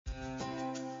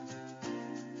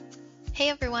Hey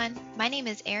everyone, my name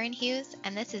is Erin Hughes,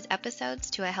 and this is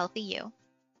Episodes to a Healthy You.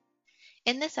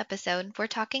 In this episode, we're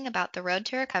talking about the road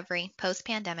to recovery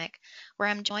post-pandemic, where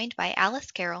I'm joined by Alice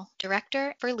Carroll,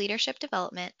 Director for Leadership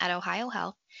Development at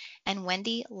OhioHealth, and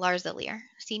Wendy Larzelere,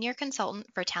 Senior Consultant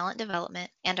for Talent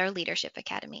Development and our Leadership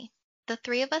Academy. The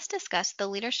three of us discussed the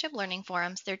leadership learning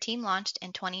forums their team launched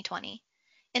in 2020.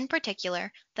 In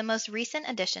particular, the most recent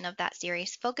edition of that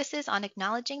series focuses on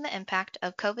acknowledging the impact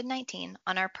of COVID-19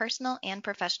 on our personal and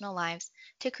professional lives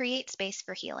to create space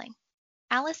for healing.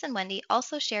 Alice and Wendy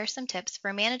also share some tips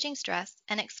for managing stress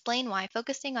and explain why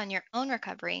focusing on your own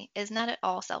recovery is not at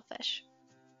all selfish.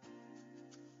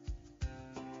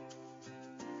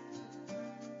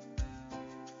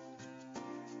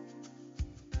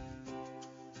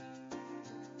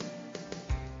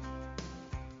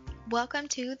 Welcome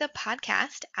to the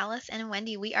podcast, Alice and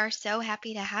Wendy. We are so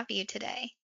happy to have you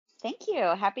today. Thank you.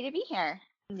 Happy to be here.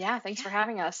 Yeah, thanks for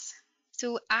having us.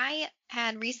 So I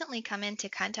had recently come into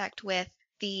contact with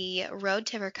the Road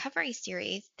to Recovery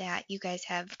series that you guys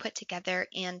have put together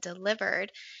and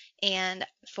delivered. And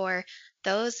for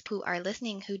those who are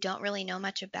listening who don't really know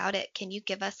much about it, can you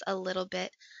give us a little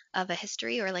bit of a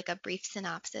history or like a brief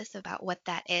synopsis about what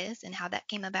that is and how that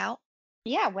came about?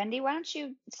 Yeah, Wendy, why don't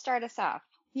you start us off?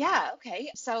 Yeah,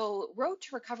 okay. So Road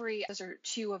to Recovery, those are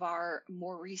two of our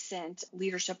more recent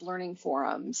leadership learning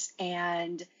forums.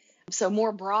 And so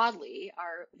more broadly,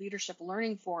 our leadership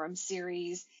learning forum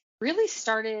series really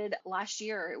started last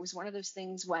year. It was one of those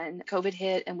things when COVID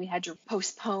hit and we had to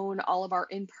postpone all of our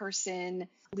in-person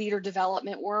leader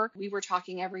development work. We were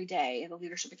talking every day in the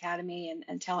Leadership Academy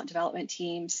and talent development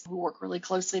teams who work really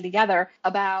closely together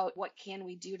about what can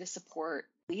we do to support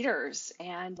leaders.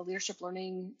 And the Leadership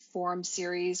Learning Forum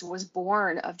series was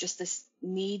born of just this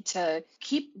need to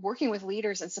keep working with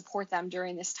leaders and support them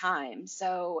during this time.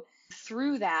 So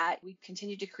through that, we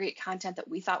continued to create content that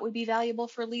we thought would be valuable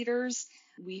for leaders.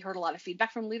 We heard a lot of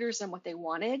feedback from leaders on what they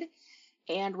wanted.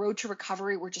 And Road to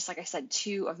Recovery were just, like I said,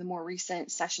 two of the more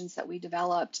recent sessions that we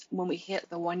developed when we hit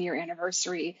the 1-year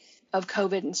anniversary of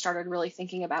COVID and started really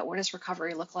thinking about what does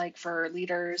recovery look like for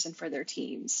leaders and for their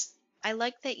teams. I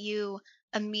like that you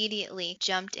immediately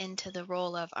jumped into the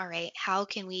role of, all right, how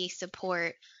can we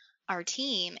support our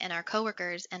team and our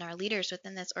coworkers and our leaders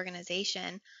within this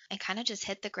organization, and kind of just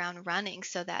hit the ground running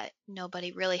so that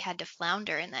nobody really had to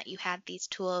flounder and that you had these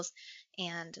tools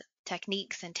and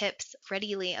techniques and tips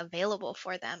readily available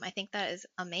for them. I think that is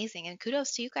amazing. And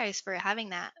kudos to you guys for having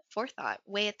that forethought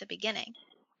way at the beginning.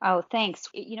 Oh, thanks.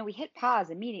 We hit pause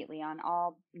immediately on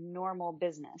all normal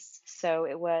business. So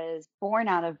it was born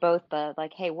out of both the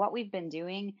like, hey, what we've been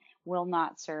doing will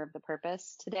not serve the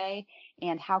purpose today,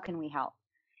 and how can we help?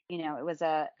 It was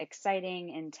a exciting,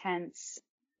 intense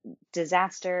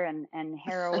disaster and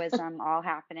heroism all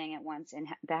happening at once in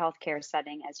the healthcare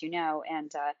setting, as you know, and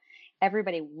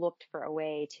everybody looked for a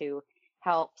way to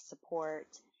help support.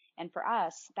 And for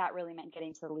us, that really meant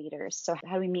getting to the leaders. So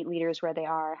how do we meet leaders where they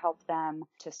are, help them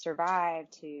to survive,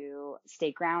 to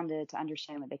stay grounded, to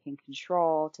understand what they can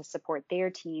control, to support their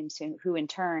teams, who in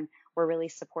turn were really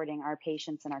supporting our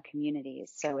patients and our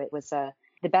communities. So it was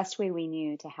the best way we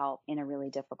knew to help in a really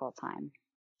difficult time.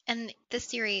 And this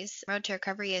series, Road to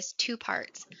Recovery, is 2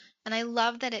 parts. And I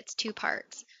love that it's 2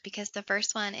 parts because the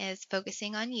first one is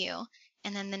focusing on you,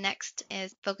 and then the next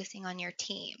is focusing on your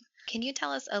team. Can you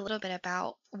tell us a little bit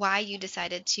about why you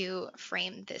decided to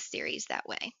frame this series that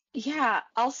way? Yeah,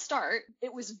 I'll start.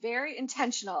 It was very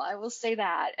intentional, I will say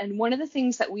that. And one of the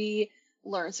things that we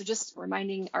learned, so just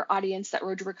reminding our audience that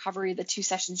Road to Recovery, the 2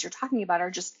 sessions you're talking about,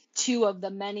 are just 2 of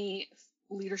the many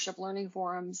leadership learning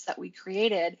forums that we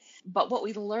created. But what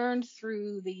we learned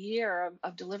through the year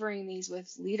of delivering these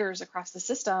with leaders across the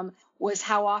system was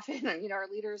how often, our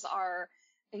leaders are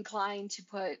inclined to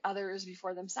put others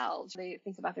before themselves. They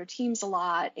think about their teams a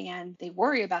lot and they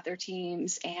worry about their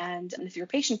teams. And if you're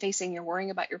patient facing, you're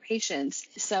worrying about your patients.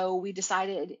 So we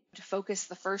decided to focus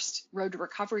the first Road to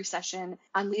Recovery session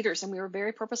on leaders. And we were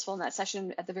very purposeful in that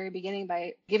session at the very beginning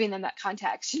by giving them that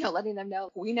context, letting them know,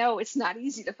 we know it's not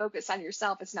easy to focus on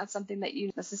yourself. It's not something that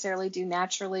you necessarily do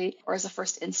naturally or as a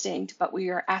first instinct, but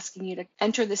we are asking you to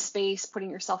enter this space, putting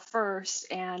yourself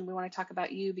first. And we want to talk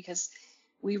about you because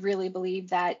we really believe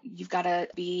that you've got to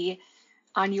be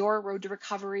on your road to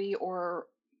recovery or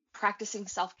practicing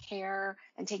self-care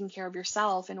and taking care of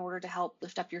yourself in order to help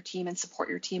lift up your team and support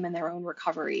your team in their own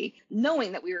recovery,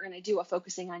 knowing that we were going to do a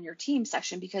focusing on your team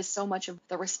session because so much of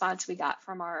the response we got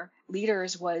from our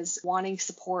leaders was wanting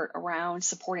support around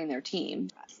supporting their team.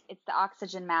 It's the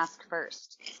oxygen mask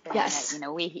first. Yes.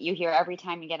 You hear every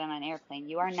time you get on an airplane,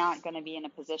 you are not going to be in a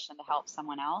position to help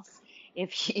someone else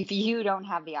if you don't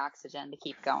have the oxygen to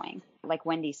keep going. Like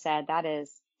Wendy said, that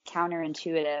is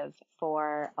counterintuitive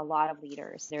for a lot of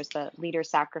leaders. There's the leader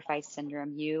sacrifice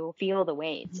syndrome. You feel the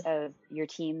weight of your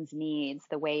team's needs,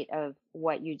 the weight of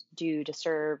what you do to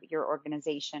serve your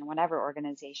organization, whatever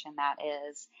organization that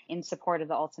is, in support of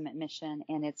the ultimate mission.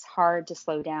 And it's hard to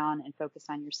slow down and focus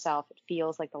on yourself. It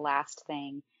feels like the last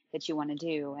thing that you want to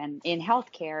do. And in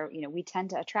healthcare, we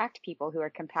tend to attract people who are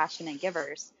compassionate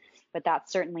givers, but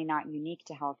that's certainly not unique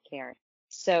to healthcare.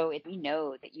 So if we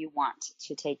know that you want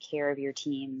to take care of your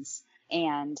teams,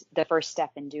 and the first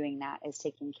step in doing that is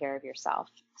taking care of yourself.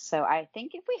 So I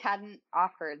think if we hadn't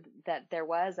offered that there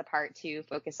was a part to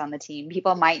focus on the team,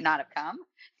 people might not have come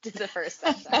to the first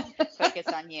session, focus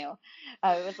on you.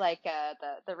 It was like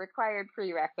the required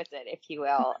prerequisite, if you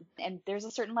will. And there's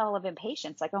a certain level of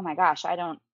impatience, like, oh my gosh, I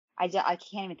can't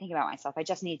even think about myself. I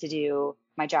just need to do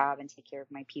my job and take care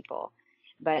of my people.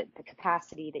 But the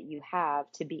capacity that you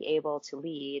have to be able to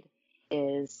lead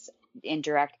is in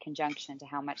direct conjunction to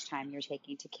how much time you're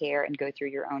taking to care and go through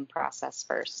your own process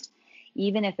first.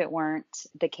 Even if it weren't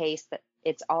the case, that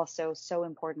it's also so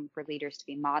important for leaders to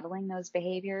be modeling those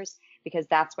behaviors, because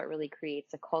that's what really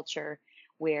creates a culture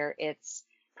where it's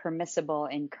permissible,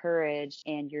 encouraged,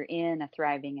 and you're in a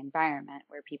thriving environment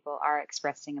where people are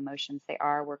expressing emotions. They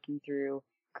are working through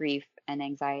grief and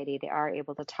anxiety. They are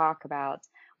able to talk about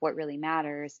what really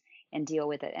matters and deal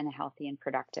with it in a healthy and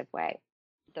productive way.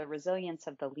 The resilience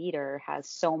of the leader has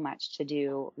so much to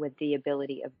do with the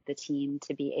ability of the team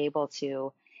to be able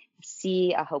to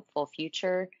see a hopeful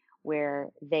future where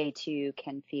they too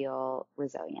can feel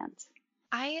resilient.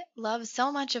 I love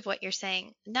so much of what you're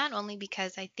saying, not only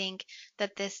because I think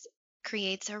that this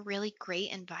creates a really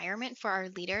great environment for our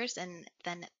leaders and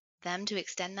then them to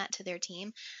extend that to their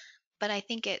team, but I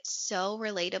think it's so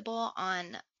relatable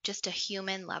on just a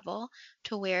human level,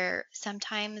 to where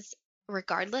sometimes,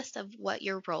 regardless of what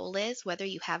your role is, whether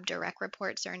you have direct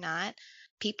reports or not,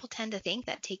 people tend to think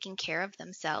that taking care of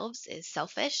themselves is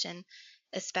selfish. And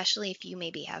especially if you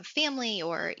maybe have family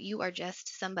or you are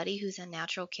just somebody who's a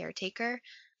natural caretaker,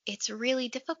 it's really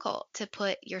difficult to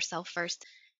put yourself first.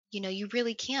 You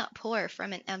really can't pour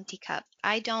from an empty cup.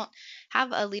 I don't have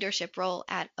a leadership role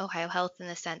at OhioHealth in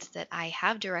the sense that I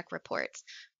have direct reports,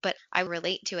 but I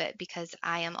relate to it because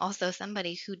I am also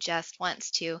somebody who just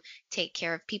wants to take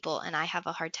care of people, and I have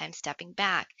a hard time stepping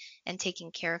back and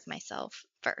taking care of myself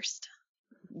first.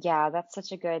 Yeah, that's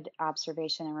such a good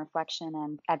observation and reflection.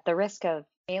 And at the risk of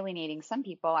alienating some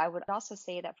people, I would also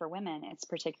say that for women, it's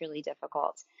particularly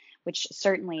difficult, which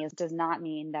certainly does not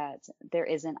mean that there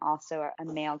isn't also a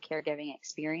male caregiving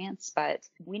experience. But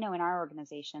we know in our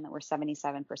organization that we're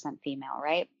 77% female,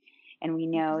 right? And we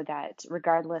know that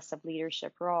regardless of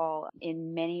leadership role,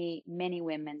 in many, many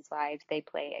women's lives, they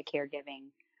play a caregiving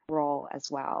role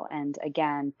as well. And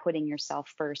again, putting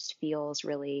yourself first feels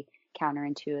really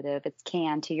counterintuitive. It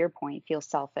can, to your point, feel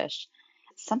selfish.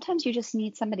 Sometimes you just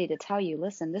need somebody to tell you,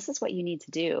 listen, this is what you need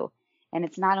to do. And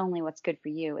it's not only what's good for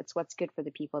you, it's what's good for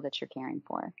the people that you're caring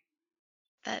for.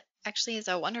 That actually is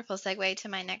a wonderful segue to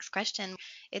my next question.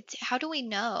 It's, how do we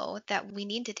know that we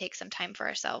need to take some time for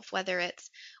ourselves, whether it's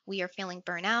we are feeling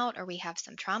burnout or we have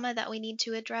some trauma that we need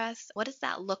to address? What does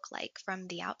that look like from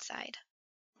the outside?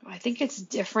 I think it's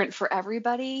different for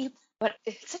everybody, but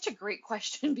it's such a great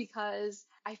question because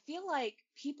I feel like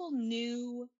people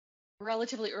knew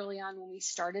relatively early on when we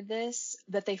started this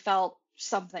that they felt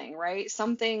something, right?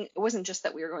 Something, it wasn't just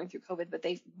that we were going through COVID, but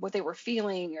what they were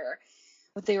feeling or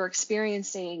what they were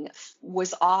experiencing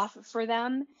was off for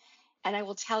them. And I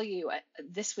will tell you,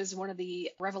 this was one of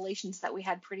the revelations that we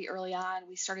had pretty early on.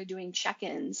 We started doing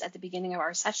check-ins at the beginning of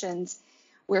our sessions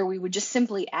where we would just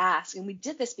simply ask. And we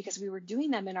did this because we were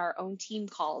doing them in our own team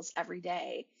calls every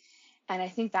day. And I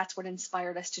think that's what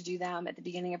inspired us to do them at the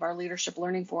beginning of our leadership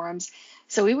learning forums.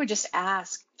 So we would just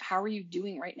ask, how are you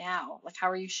doing right now? Like, how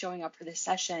are you showing up for this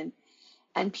session?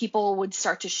 And people would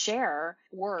start to share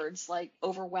words like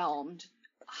overwhelmed,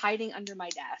 hiding under my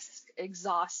desk,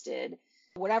 exhausted,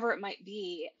 whatever it might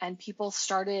be. And people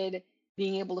started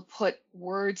being able to put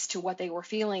words to what they were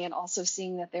feeling, and also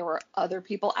seeing that there were other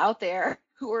people out there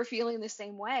who were feeling the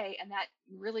same way. And that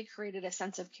really created a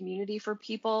sense of community for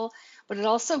people, but it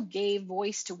also gave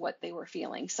voice to what they were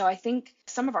feeling. So I think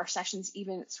some of our sessions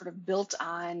even sort of built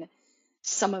on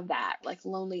some of that, like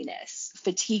loneliness,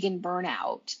 fatigue and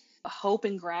burnout, hope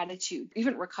and gratitude,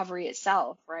 even recovery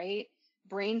itself, right?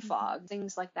 Brain fog,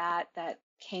 things like that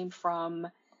came from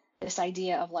this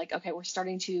idea of like, okay, we're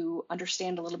starting to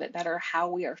understand a little bit better how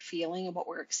we are feeling and what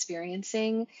we're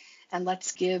experiencing. And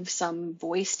let's give some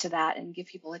voice to that and give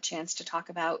people a chance to talk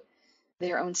about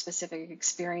their own specific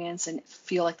experience and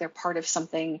feel like they're part of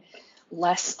something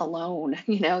less alone,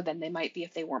 than they might be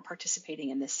if they weren't participating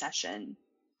in this session.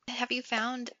 Have you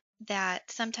found that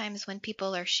sometimes when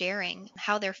people are sharing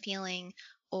how they're feeling,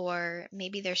 or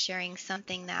maybe they're sharing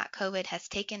something that COVID has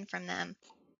taken from them,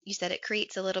 you said it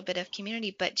creates a little bit of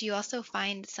community, but do you also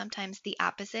find sometimes the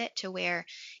opposite, to where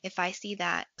if I see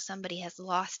that somebody has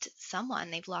lost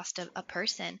someone, they've lost a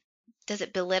person, does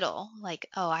it belittle, like,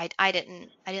 oh, I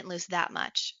didn't lose that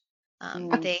much.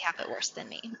 They have it worse than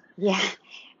me. Yeah.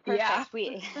 Yeah.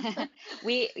 Perfect.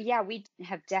 We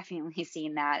have definitely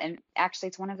seen that. And actually,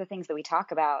 it's one of the things that we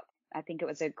talk about. I think it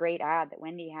was a great ad that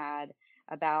Wendy had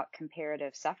about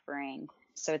comparative suffering.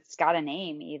 So it's got a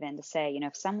name even, to say,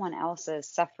 if someone else's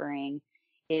suffering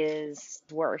is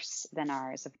worse than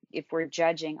ours, if we're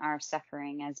judging our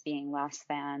suffering as being less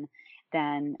than,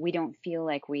 then we don't feel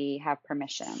like we have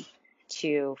permission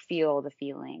to feel the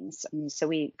feelings. And so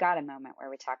we got a moment where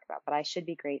we talk about, but I should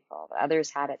be grateful that others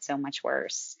had it so much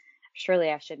worse.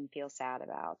 Surely I shouldn't feel sad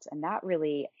about. And that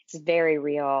really is very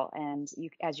real. And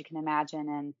as you can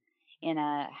imagine, in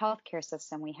a healthcare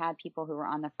system, we had people who were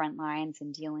on the front lines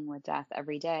and dealing with death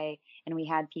every day. And we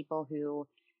had people who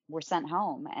were sent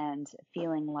home and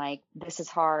feeling like this is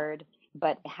hard,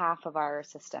 but half of our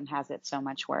system has it so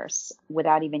much worse,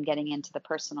 without even getting into the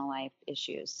personal life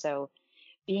issues. So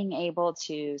being able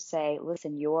to say,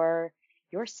 listen, your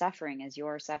suffering is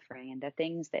your suffering, and the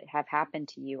things that have happened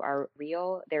to you are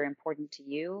real. They're important to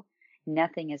you.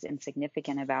 Nothing is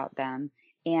insignificant about them,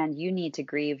 and you need to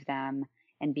grieve them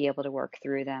and be able to work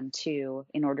through them too,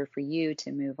 in order for you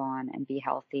to move on and be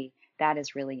healthy. That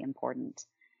is really important.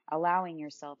 Allowing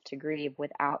yourself to grieve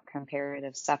without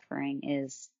comparative suffering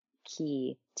is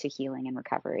key to healing and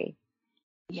recovery.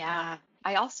 Yeah.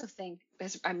 I also think,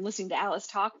 as I'm listening to Alice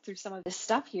talk through some of this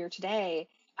stuff here today,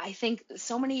 I think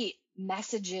so many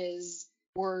messages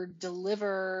were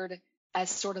delivered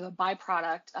as sort of a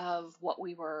byproduct of what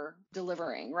we were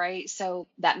delivering, right? So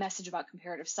that message about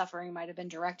comparative suffering might have been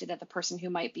directed at the person who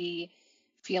might be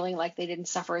feeling like they didn't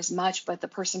suffer as much, but the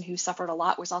person who suffered a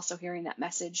lot was also hearing that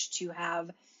message to have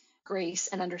grace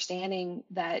and understanding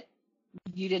that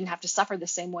you didn't have to suffer the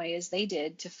same way as they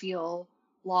did to feel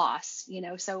loss,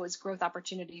 so it was growth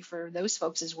opportunity for those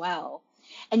folks as well.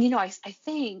 And, I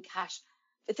think, gosh,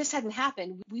 if this hadn't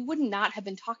happened, we would not have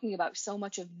been talking about so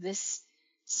much of this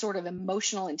sort of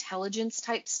emotional intelligence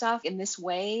type stuff in this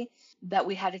way that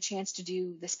we had a chance to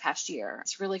do this past year.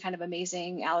 It's really kind of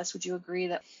amazing. Alice, would you agree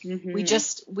that we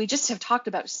just have talked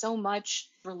about so much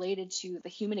related to the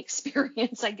human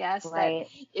experience, I guess, Right.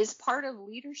 that is part of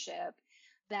leadership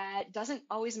that doesn't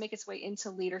always make its way into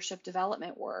leadership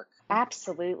development work.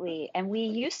 Absolutely. And we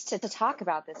used to talk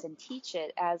about this and teach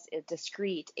it as a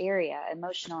discrete area,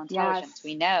 emotional intelligence. Yes.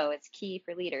 We know it's key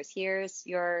for leaders. Here's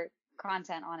your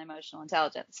content on emotional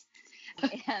intelligence.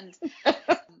 And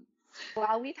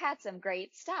while we've had some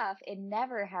great stuff, it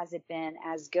never has it been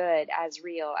as good, as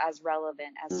real, as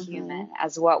relevant, as human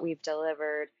as what we've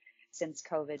delivered since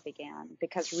COVID began.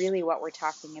 Because really what we're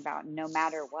talking about, no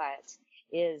matter what,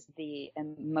 is the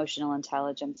emotional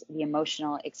intelligence, the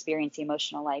emotional experience, the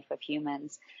emotional life of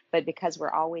humans. But because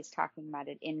we're always talking about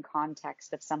it in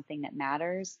context of something that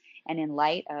matters, and in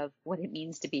light of what it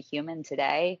means to be human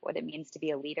today, what it means to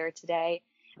be a leader today,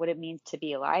 what it means to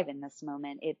be alive in this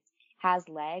moment, it has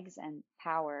legs and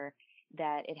power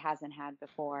that it hasn't had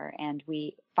before. And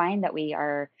we find that we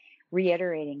are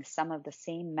reiterating some of the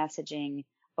same messaging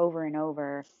over and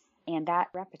over. And that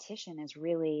repetition is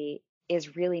really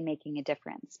making a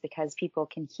difference, because people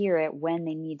can hear it when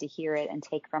they need to hear it and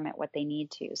take from it what they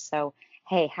need to. So,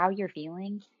 hey, how you're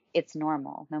feeling, it's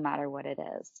normal no matter what it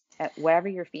is. Whatever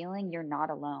you're feeling, you're not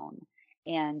alone.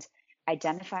 And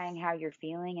identifying how you're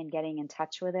feeling and getting in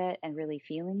touch with it and really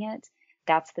feeling it,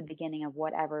 that's the beginning of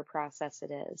whatever process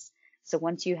it is. So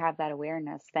once you have that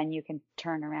awareness, then you can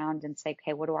turn around and say,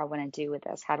 okay, what do I want to do with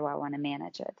this? How do I want to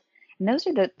manage it? And those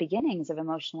are the beginnings of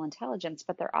emotional intelligence,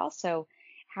 but they're also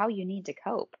how you need to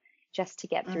cope just to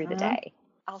get through the day.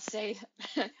 I'll say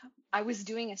I was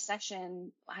doing a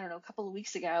session, I don't know, a couple of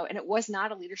weeks ago, and it was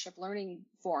not a leadership learning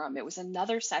forum. It was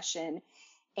another session.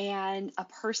 And a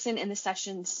person in the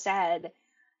session said,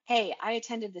 hey, I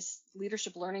attended this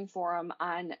leadership learning forum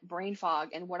on brain fog.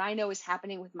 And what I know is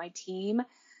happening with my team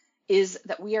is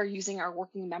that we are using our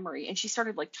working memory. And she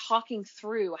started like talking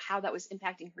through how that was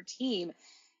impacting her team.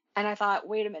 And I thought,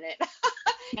 wait a minute.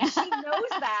 She knows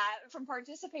that from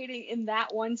participating in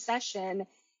that one session,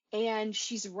 and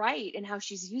she's right in how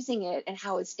she's using it and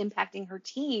how it's impacting her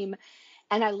team.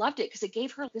 And I loved it because it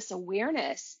gave her this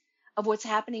awareness of what's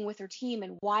happening with her team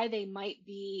and why they might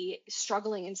be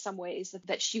struggling in some ways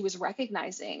that she was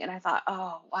recognizing. And I thought,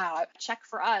 oh, wow, check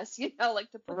for us,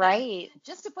 like to put Right.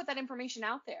 just to put that information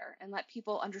out there and let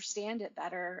people understand it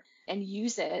better and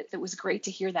use it. It was great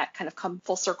to hear that kind of come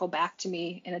full circle back to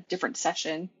me in a different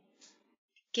session.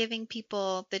 Giving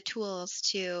people the tools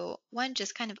to, one,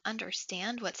 just kind of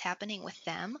understand what's happening with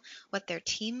them, what their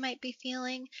team might be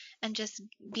feeling, and just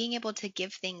being able to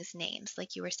give things names,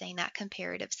 like you were saying, that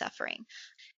comparative suffering.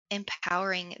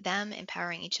 Empowering them,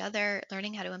 empowering each other,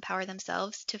 learning how to empower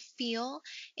themselves to feel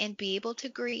and be able to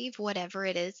grieve whatever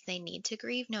it is they need to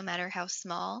grieve, no matter how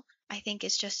small, I think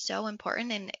is just so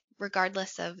important. And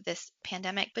regardless of this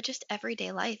pandemic, but just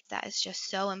everyday life, that is just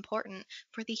so important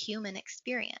for the human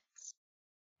experience.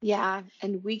 Yeah,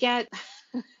 and we get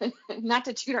not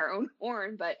to toot our own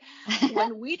horn, but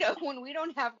when we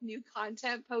don't have new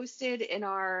content posted in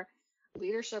our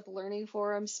leadership learning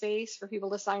forum space for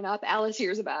people to sign up, Alice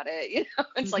hears about it.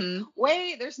 It's like,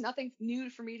 wait, there's nothing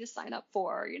new for me to sign up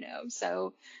for.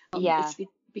 So Yeah. it's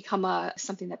become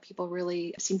something that people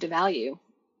really seem to value.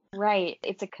 Right.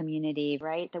 It's a community,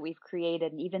 right, that we've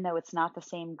created. And even though it's not the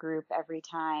same group every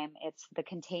time, it's the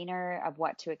container of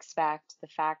what to expect, the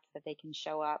fact that they can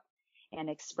show up and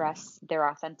express their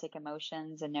authentic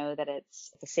emotions and know that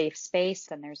it's a safe space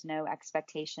and there's no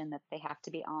expectation that they have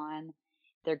to be on.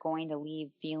 They're going to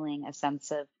leave feeling a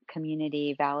sense of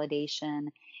community,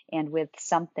 validation, and with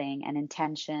something, an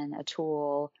intention, a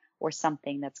tool, or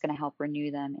something that's going to help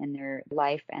renew them in their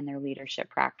life and their leadership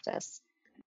practice.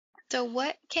 So,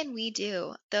 what can we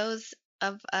do, those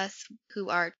of us who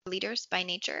are leaders by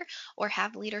nature or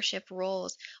have leadership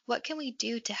roles, what can we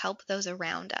do to help those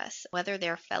around us, whether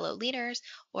they're fellow leaders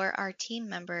or our team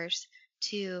members,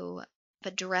 to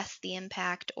address the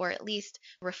impact or at least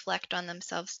reflect on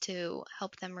themselves to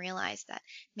help them realize that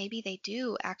maybe they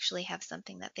do actually have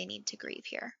something that they need to grieve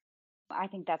here? I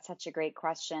think that's such a great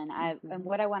question. And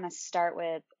what I want to start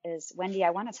with is, Wendy,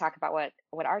 I want to talk about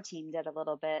what our team did a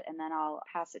little bit, and then I'll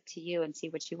pass it to you and see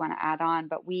what you want to add on.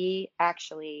 But we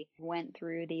actually went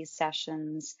through these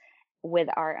sessions with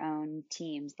our own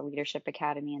teams, the Leadership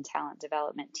Academy and talent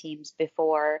development teams,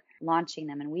 before launching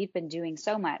them. And we've been doing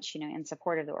so much, in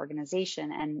support of the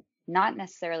organization and not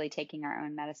necessarily taking our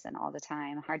own medicine all the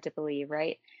time. Hard to believe,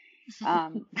 right?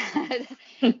 One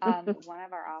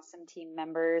of our awesome team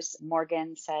members,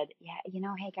 Morgan, said, yeah,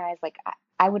 hey guys, like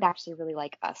I would actually really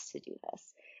like us to do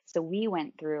this. So we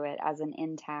went through it as an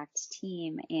intact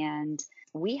team, and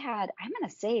we had, I'm going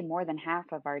to say, more than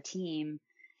half of our team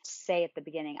say at the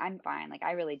beginning, I'm fine. Like,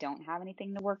 I really don't have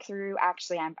anything to work through.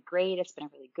 Actually, I'm great. It's been a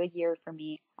really good year for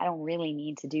me. I don't really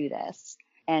need to do this.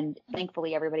 And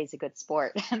thankfully, everybody's a good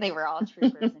sport. They were all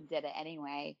troopers and did it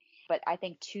anyway. But I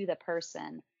think to the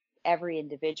person, every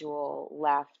individual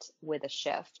left with a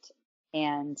shift.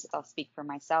 And I'll speak for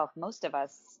myself. Most of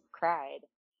us cried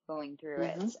going through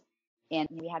it. And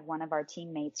we had one of our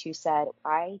teammates who said,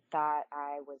 I thought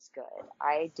I was good.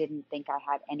 I didn't think I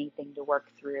had anything to work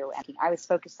through. And I was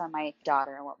focused on my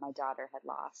daughter and what my daughter had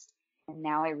lost. And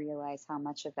now I realize how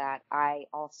much of that I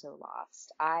also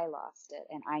lost. I lost it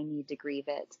and I need to grieve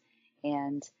it.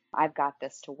 And I've got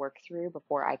this to work through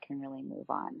before I can really move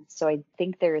on. So I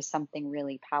think there is something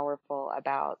really powerful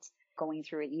about going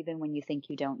through it, even when you think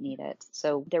you don't need it.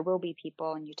 So there will be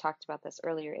people, and you talked about this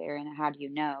earlier, Erin, how do you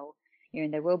know?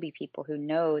 There will be people who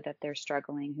know that they're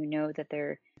struggling, who know that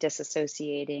they're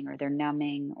disassociating or they're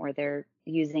numbing or they're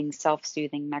using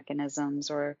self-soothing mechanisms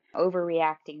or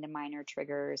overreacting to minor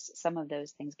triggers, some of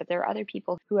those things. But there are other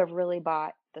people who have really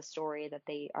bought the story that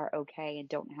they are okay and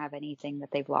don't have anything that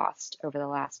they've lost over the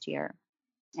last year.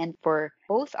 And for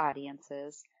both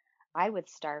audiences, I would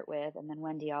start with, and then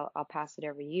Wendy, I'll pass it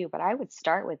over to you, but I would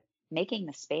start with making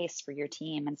the space for your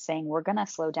team and saying, we're going to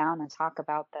slow down and talk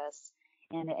about this.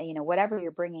 And, whatever you're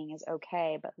bringing is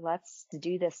okay, but let's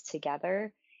do this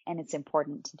together. And it's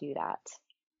important to do that.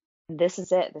 This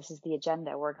is it. This is the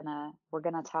agenda. We're going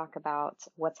to talk about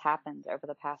what's happened over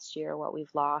the past year, what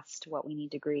we've lost, what we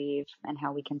need to grieve, and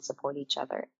how we can support each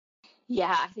other.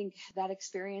 Yeah, I think that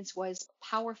experience was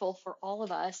powerful for all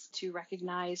of us to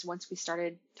recognize once we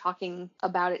started talking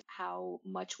about it, how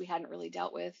much we hadn't really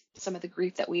dealt with some of the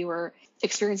grief that we were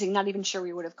experiencing. Not even sure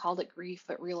we would have called it grief,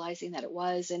 but realizing that it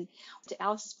was. And to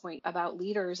Alice's point about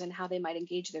leaders and how they might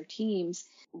engage their teams,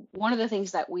 one of the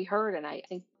things that we heard, and I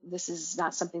think this is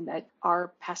not something that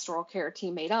our pastoral care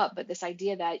team made up, but this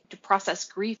idea that to process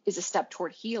grief is a step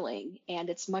toward healing. And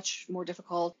it's much more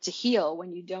difficult to heal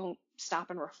when you don't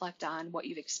stop and reflect on what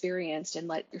you've experienced and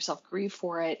let yourself grieve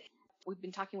for it. We've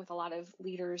been talking with a lot of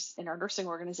leaders in our nursing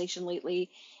organization lately,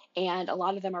 And a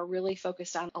lot of them are really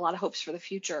focused on a lot of hopes for the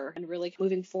future and really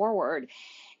moving forward.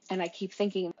 And I keep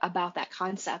thinking about that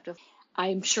concept of,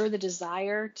 I'm sure the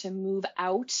desire to move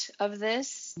out of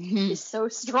this is so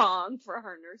strong for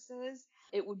our nurses.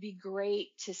 It would be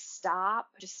great to just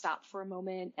stop for a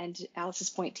moment, and to Alice's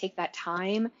point, take that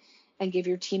time and give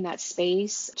your team that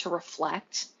space to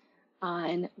reflect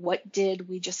on what did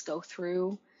we just go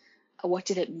through? What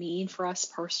did it mean for us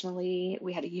personally?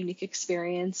 We had a unique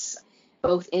experience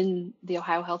both in the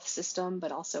Ohio health system,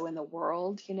 but also in the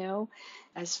world,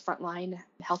 as frontline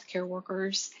healthcare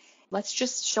workers. Let's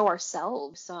just show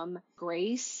ourselves some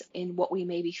grace in what we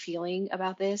may be feeling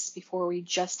about this before we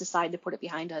just decide to put it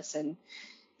behind us and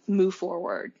move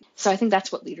forward. So I think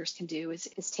that's what leaders can do is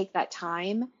take that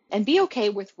time and be okay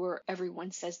with where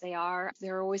everyone says they are.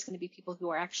 There are always going to be people who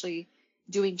are actually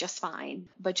doing just fine,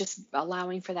 but just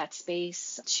allowing for that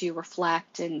space to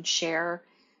reflect and share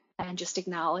and just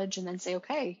acknowledge and then say,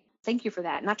 okay, thank you for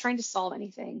that. Not trying to solve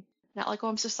anything. Not like, oh,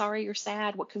 I'm so sorry you're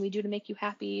sad. What can we do to make you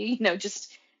happy?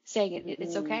 Just saying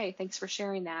it's okay. Thanks for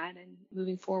sharing that and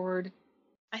moving forward.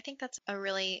 I think that's a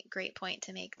really great point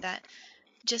to make, that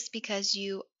just because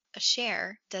you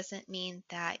share doesn't mean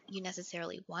that you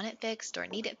necessarily want it fixed or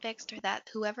need it fixed, or that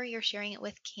whoever you're sharing it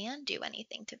with can do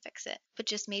anything to fix it. But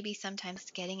just maybe sometimes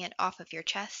getting it off of your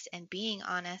chest and being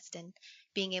honest and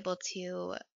being able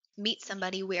to meet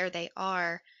somebody where they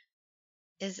are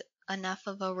is enough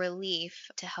of a relief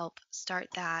to help start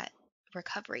that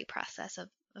recovery process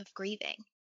of grieving.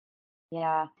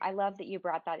 Yeah, I love that you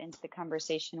brought that into the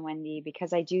conversation, Wendy,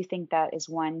 because I do think that is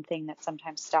one thing that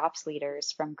sometimes stops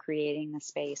leaders from creating the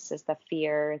space, is the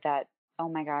fear that, oh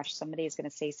my gosh, somebody is going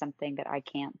to say something that I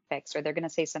can't fix, or they're going to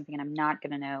say something and I'm not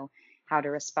going to know how to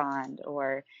respond,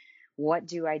 or what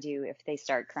do I do if they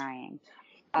start crying?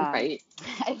 Right.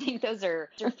 I think those are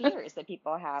fears that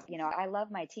people have. I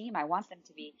love my team. I want them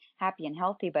to be happy and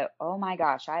healthy, but oh my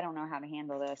gosh, I don't know how to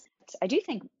handle this. I do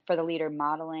think for the leader,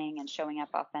 modeling and showing up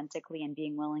authentically and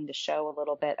being willing to show a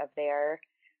little bit of their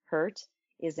hurt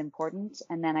is important.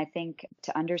 And then I think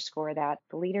to underscore that,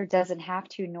 the leader doesn't have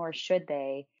to, nor should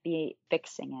they, be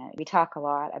fixing it. We talk a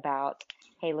lot about,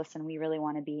 hey, listen, we really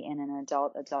want to be in an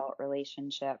adult-adult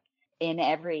relationship, in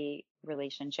every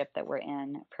relationship that we're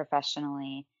in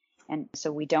professionally. And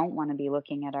so we don't want to be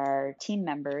looking at our team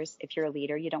members. If you're a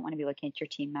leader, you don't want to be looking at your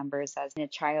team members as in a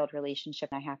child relationship.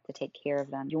 I have to take care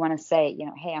of them. You want to say,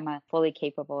 hey, I'm a fully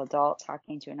capable adult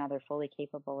talking to another fully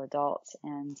capable adult,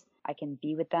 and I can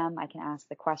be with them. I can ask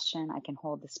the question. I can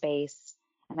hold the space,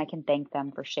 and I can thank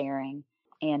them for sharing.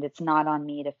 And it's not on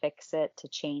me to fix it, to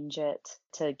change it,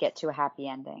 to get to a happy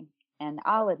ending. And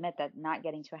I'll admit that not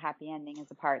getting to a happy ending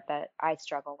is a part that I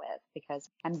struggle with, because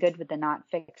I'm good with the not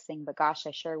fixing, but gosh,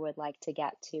 I sure would like to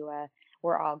get to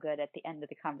we're all good at the end of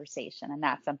the conversation. And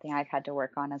that's something I've had to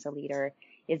work on as a leader,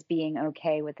 is being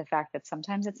okay with the fact that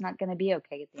sometimes it's not going to be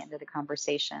okay at the end of the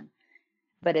conversation,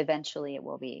 but eventually it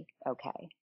will be okay.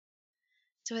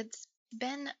 So it's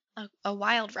been a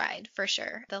wild ride for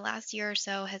sure. The last year or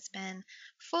so has been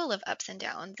full of ups and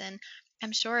downs, and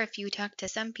I'm sure if you talk to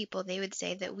some people, they would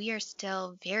say that we are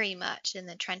still very much in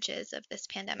the trenches of this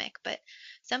pandemic, but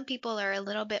some people are a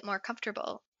little bit more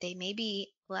comfortable. They may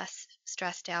be less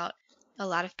stressed out. A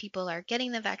lot of people are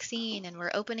getting the vaccine and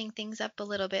we're opening things up a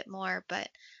little bit more, but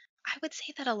I would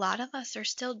say that a lot of us are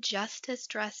still just as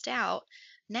stressed out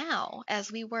now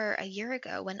as we were a year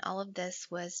ago when all of this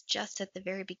was just at the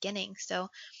very beginning. So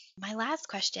my last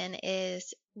question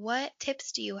is, what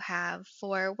tips do you have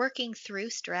for working through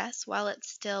stress while it's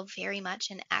still very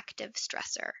much an active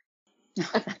stressor?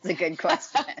 That's a good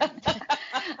question.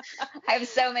 I have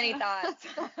so many thoughts.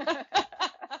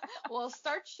 Well,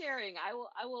 start sharing.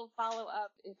 I will follow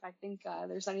up if I think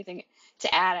there's anything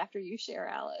to add after you share,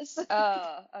 Alice.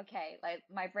 Oh, okay. Like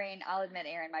my brain, I'll admit,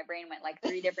 Erin, my brain went like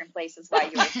 3 different places while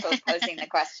you were posing the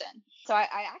question. So I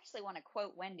actually want to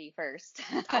quote Wendy first.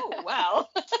 Oh, wow.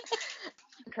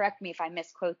 Correct me if I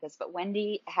misquote this, but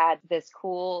Wendy had this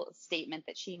cool statement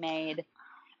that she made.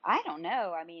 I don't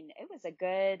know. I mean, it was a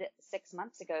good 6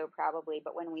 months ago probably,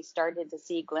 but when we started to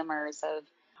see glimmers of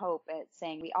hope, it's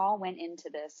saying we all went into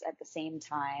this at the same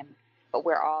time, but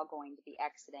we're all going to be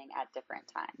exiting at different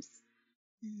times.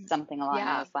 Something along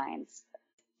those lines.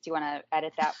 Do you want to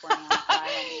edit that for me on the fly,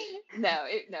 Wendy? No,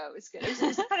 it was good.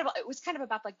 It was kind of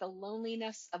about like the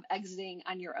loneliness of exiting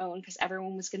on your own, because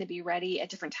everyone was going to be ready at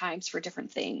different times for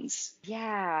different things.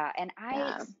 Yeah, and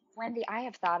Wendy, I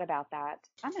have thought about that.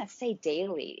 I'm going to say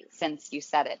daily since you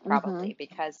said it, probably,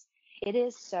 because it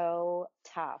is so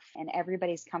tough, and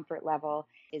everybody's comfort level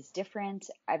is different.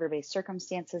 Everybody's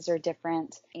circumstances are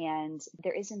different, and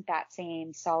there isn't that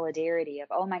same solidarity of,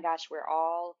 oh my gosh, we're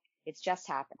all It's just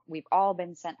happened. We've all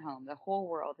been sent home. The whole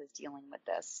world is dealing with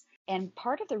this. And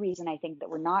part of the reason I think that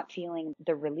we're not feeling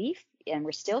the relief and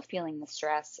we're still feeling the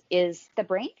stress is the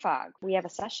brain fog. We have a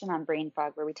session on brain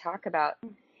fog where we talk about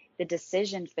the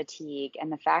decision fatigue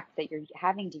and the fact that you're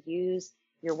having to use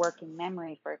your working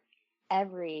memory for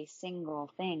every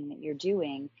single thing that you're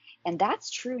doing. And that's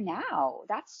true now.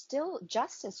 That's still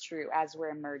just as true as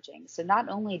we're emerging. So not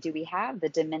only do we have the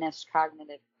diminished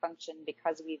cognitive function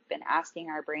because we've been asking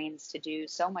our brains to do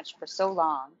so much for so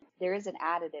long, there is an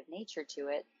additive nature to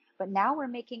it. But now we're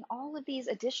making all of these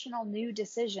additional new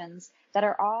decisions that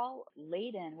are all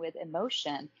laden with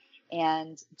emotion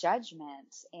and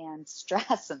judgment and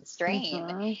stress and strain.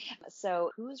 Mm-hmm.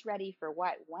 So who's ready for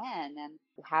what, when, and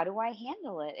how do I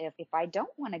handle it if I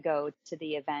don't want to go to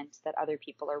the event that other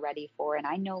people are ready for and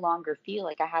I no longer feel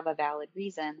like I have a valid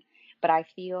reason, but I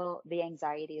feel the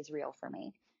anxiety is real for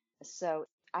me. So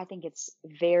I think it's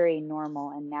very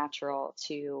normal and natural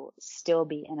to still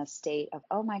be in a state of,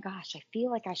 oh my gosh, I feel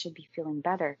like I should be feeling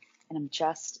better and I'm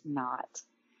just not.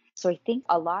 So I think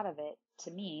a lot of it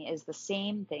to me is the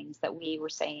same things that we were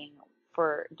saying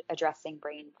for addressing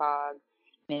brain fog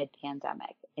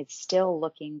mid-pandemic. It's still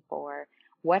looking for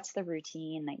what's the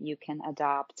routine that you can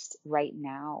adopt right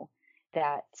now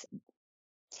that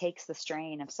takes the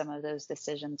strain of some of those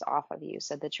decisions off of you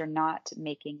so that you're not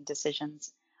making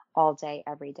decisions all day,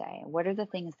 every day. What are the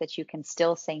things that you can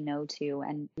still say no to?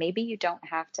 And maybe you don't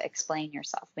have to explain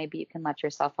yourself. Maybe you can let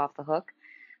yourself off the hook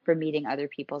for meeting other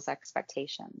people's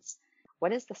expectations.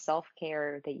 What is the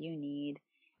self-care that you need?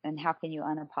 And how can you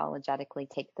unapologetically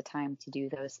take the time to do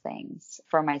those things?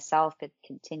 For myself, it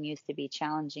continues to be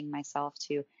challenging myself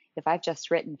to, if I've just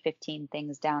written 15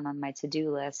 things down on my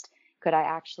to-do list, could I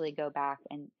actually go back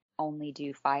and only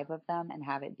do 5 of them and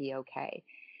have it be okay?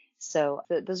 So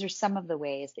those are some of the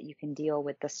ways that you can deal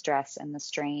with the stress and the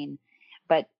strain.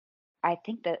 But I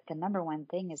think that the number one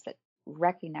thing is that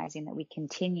recognizing that we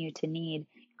continue to need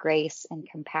grace and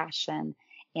compassion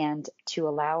and to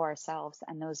allow ourselves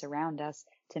and those around us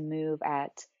to move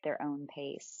at their own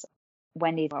pace.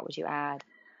 Wendy, what would you add?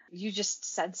 You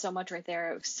just said so much right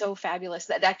there. It was so fabulous.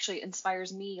 That actually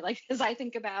inspires me. Like, as I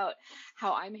think about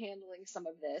how I'm handling some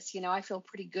of this, I feel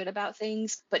pretty good about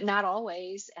things, but not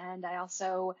always. And I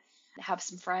also have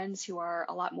some friends who are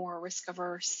a lot more risk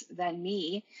averse than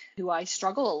me, who I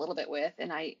struggle a little bit with.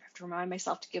 And I have to remind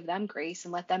myself to give them grace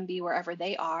and let them be wherever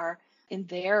they are in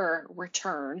their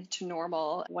return to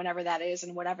normal, whenever that is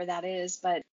and whatever that is.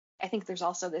 But I think there's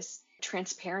also this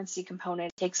transparency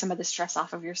component. Take some of the stress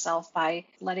off of yourself by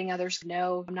letting others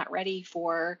know, I'm not ready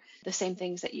for the same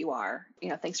things that you are.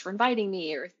 Thanks for inviting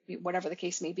me, or whatever the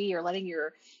case may be, or letting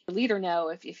your leader know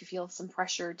if you feel some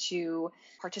pressure to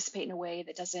participate in a way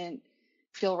that doesn't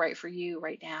feel right for you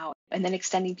right now. And then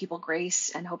extending people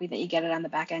grace and hoping that you get it on the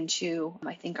back end too,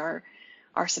 I think are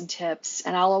some tips.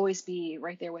 And I'll always be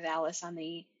right there with Alice on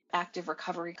the active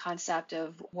recovery concept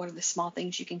of what are the small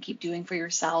things you can keep doing for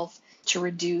yourself to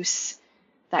reduce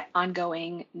that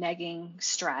ongoing nagging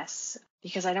stress,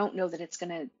 because I don't know that it's going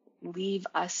to leave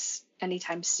us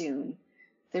anytime soon.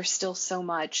 There's still so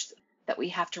much that we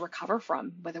have to recover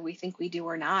from, whether we think we do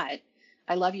or not.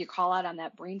 I love your call out on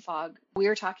that brain fog. We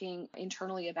were talking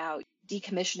internally about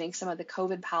decommissioning some of the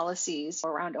COVID policies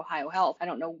around OhioHealth. I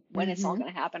don't know when it's all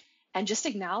going to happen. And just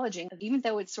acknowledging, even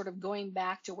though it's sort of going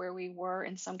back to where we were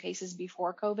in some cases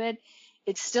before COVID,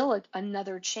 it's still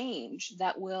another change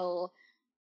that will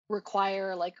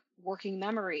require like working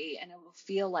memory, and it will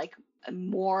feel like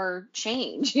more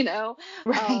change,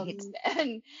 Right.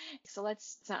 And so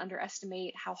let's not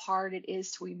underestimate how hard it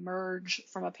is to emerge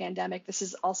from a pandemic. This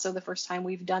is also the first time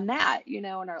we've done that, in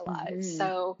our lives.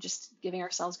 So just giving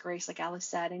ourselves grace, like Alice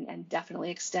said, and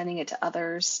definitely extending it to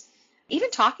others.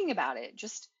 Even talking about it,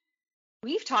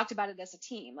 we've talked about it as a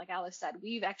team. Like Alice said,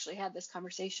 we've actually had this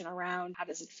conversation around how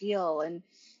does it feel? And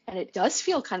it does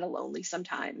feel kind of lonely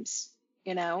sometimes,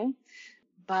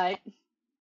 but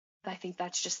I think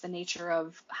that's just the nature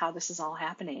of how this is all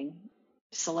happening.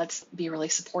 So let's be really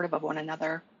supportive of one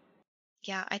another.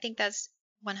 Yeah, I think that's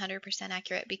 100%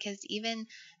 accurate, because even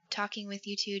talking with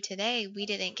you two today, we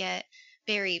didn't get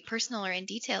very personal or in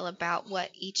detail about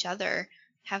what each other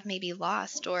have maybe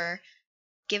lost or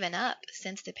given up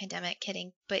since the pandemic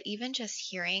hitting. But even just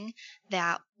hearing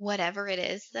that whatever it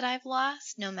is that I've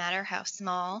lost, no matter how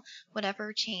small,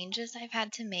 whatever changes I've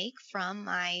had to make from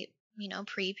my,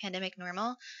 pre-pandemic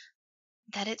normal,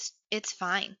 that it's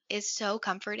fine, is so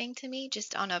comforting to me,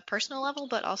 just on a personal level,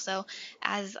 but also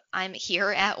as I'm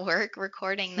here at work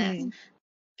recording this,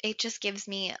 it just gives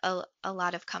me a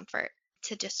lot of comfort.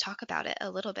 to just talk about it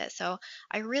a little bit. So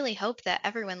I really hope that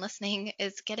everyone listening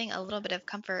is getting a little bit of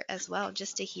comfort as well,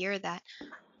 just to hear that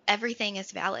everything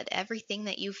is valid. Everything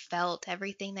that you felt,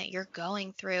 everything that you're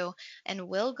going through and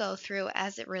will go through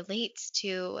as it relates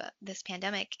to this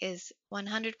pandemic is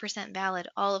 100% valid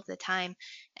all of the time,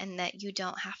 and that you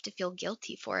don't have to feel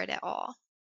guilty for it at all.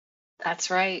 That's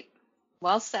right.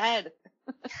 Well said.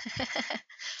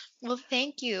 Well,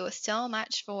 thank you so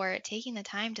much for taking the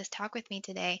time to talk with me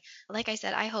today. Like I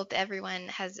said, I hope everyone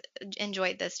has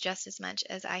enjoyed this just as much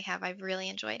as I have. I've really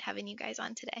enjoyed having you guys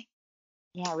on today.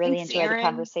 Yeah, really Thanks, enjoyed the Erin.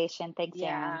 conversation. Thanks, Erin.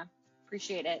 Yeah,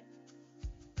 appreciate it.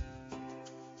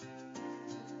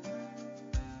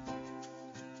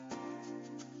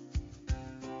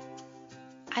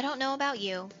 I don't know about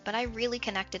you, but I really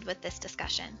connected with this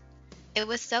discussion. It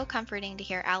was so comforting to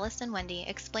hear Alice and Wendy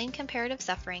explain comparative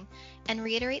suffering and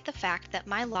reiterate the fact that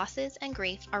my losses and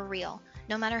grief are real,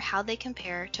 no matter how they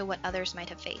compare to what others might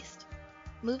have faced.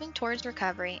 Moving towards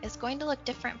recovery is going to look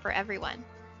different for everyone,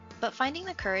 but finding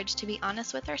the courage to be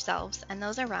honest with ourselves and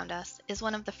those around us is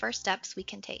one of the first steps we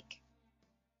can take.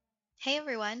 Hey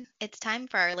everyone, it's time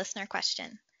for our listener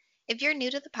question. If you're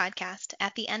new to the podcast,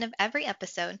 at the end of every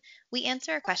episode, we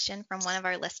answer a question from one of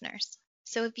our listeners.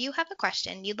 So if you have a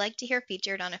question you'd like to hear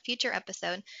featured on a future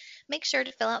episode, make sure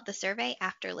to fill out the survey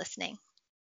after listening.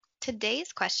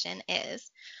 Today's question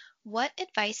is, what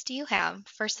advice do you have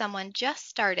for someone just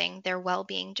starting their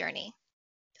well-being journey?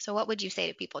 So what would you say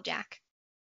to people, Jack?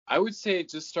 I would say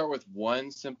just start with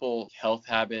one simple health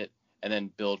habit and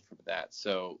then build from that.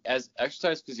 So as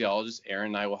exercise physiologists, Erin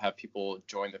and I will have people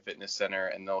join the fitness center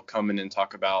and they'll come in and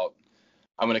talk about,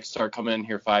 I'm going to start coming in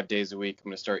here 5 days a week. I'm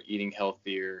going to start eating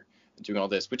healthier and doing all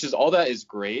this, which is all that is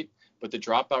great. But the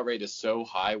dropout rate is so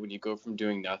high when you go from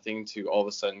doing nothing to all of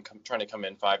a sudden trying to come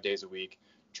in 5 days a week,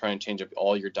 trying to change up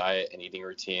all your diet and eating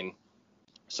routine.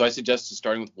 So I suggest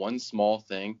starting with one small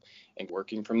thing and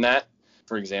working from that.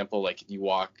 For example, like if you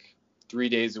walk 3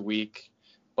 days a week,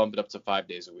 bump it up to 5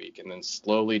 days a week, and then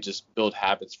slowly just build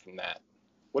habits from that.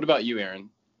 What about you, Erin?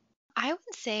 I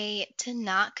would say to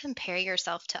not compare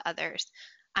yourself to others.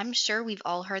 I'm sure we've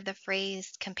all heard the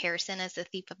phrase comparison is the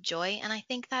thief of joy, and I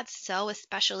think that's so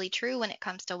especially true when it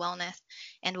comes to wellness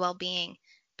and well-being,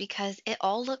 because it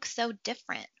all looks so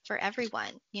different for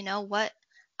everyone. You know, what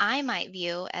I might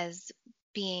view as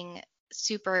being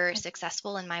super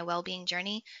successful in my well-being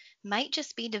journey might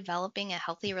just be developing a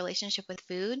healthy relationship with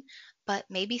food, but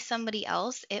maybe somebody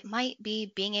else, it might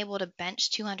be being able to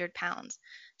bench 200 pounds.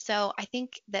 So I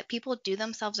think that people do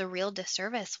themselves a real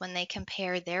disservice when they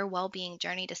compare their well-being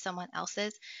journey to someone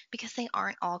else's, because they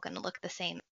aren't all going to look the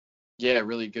same. Yeah,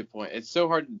 really good point. It's so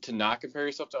hard to not compare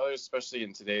yourself to others, especially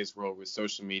in today's world with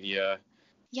social media.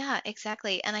 Yeah,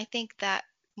 exactly. And I think that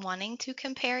wanting to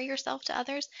compare yourself to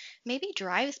others maybe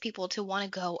drives people to want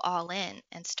to go all in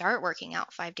and start working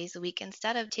out 5 days a week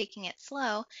instead of taking it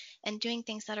slow and doing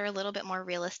things that are a little bit more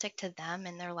realistic to them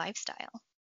and their lifestyle.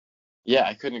 Yeah,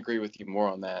 I couldn't agree with you more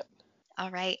on that.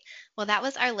 All right. Well, that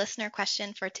was our listener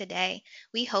question for today.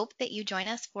 We hope that you join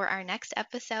us for our next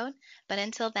episode, but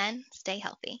until then, stay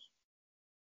healthy.